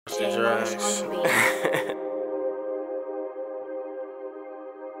Drugs.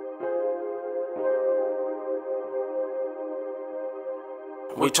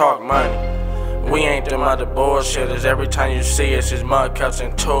 We talk money. We ain't them other bullshitters. Every time you see us, it's mud cups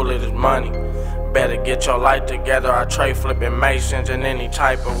and toilet is money. Better get your life together. I trade flipping masons in any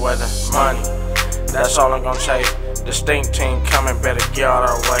type of weather. Money. That's all I'm gonna chase. Distinct team coming, better get out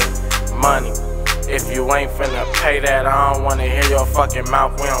our way. Money. If you ain't finna pay that, I don't wanna hear your fucking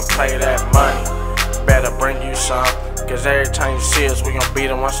mouth. We don't play that money. Better bring you some, cause every time you see us, we gon' be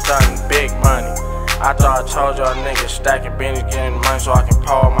the one starting big money. I thought I told y'all niggas stacking beanies, getting money so I can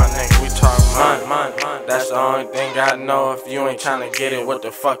pour my niggas. We talk money. That's the only thing I know. If you ain't tryna get it, what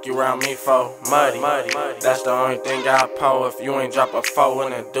the fuck you around me for? Muddy. That's the only thing I pour. If you ain't drop a 4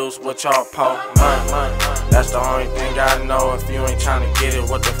 in a deuce, what y'all pour? Money. That's the only thing I know. If you ain't tryna get it,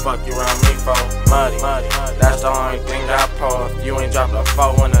 what the fuck you around me for? Muddy. That's the only thing I pour. If you ain't drop a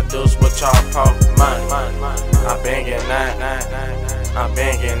 4 in a deuce, what y'all pour? Money. I been getting that. I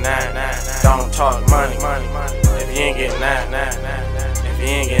been getting that. Don't talk money. If you ain't getting that. If you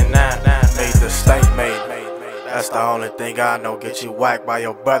ain't getting that. Made the state made. That's the only thing I know. Get you whacked by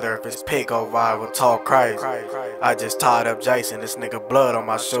your brother if it's pick over. I will talk crazy. I just tied up Jason. This nigga blood on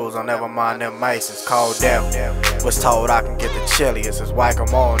my shoes. I'll never mind them Masons. Cold death. Was told I can get the chilliest. It's whack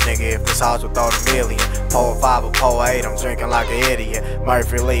 'em on, nigga. If this house would throw the million. Pole 5 or pole 8. I'm drinking like an idiot.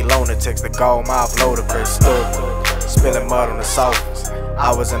 Murphy Lee lunatics. The gold mouth ludicrous. Stupid. Spilling mud on the sofas.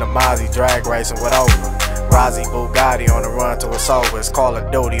 I was in a Mozzie drag racing with Oprah. Rozzy Bugatti on the run till it's over. It's Call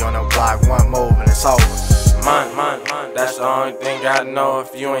of Duty on the block. One move and it's over. Money. That's the only thing I know.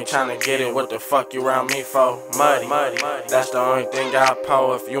 If you ain't tryna get it, what the fuck you around me for? Muddy. That's the only thing I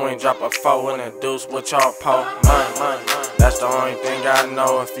pour. If you ain't drop a 4 in a deuce, what y'all pour? Money. That's the only thing I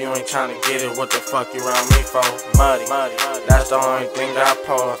know. If you ain't tryna get it, what the fuck you around me for? Muddy. That's the only thing I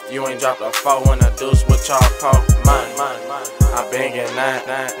pour. If you ain't drop a 4 in a deuce, what y'all pour? Money. I been getting that.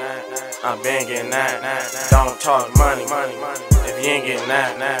 I been getting that. Don't talk money. If you ain't getting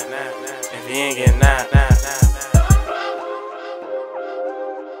that. If you ain't getting that.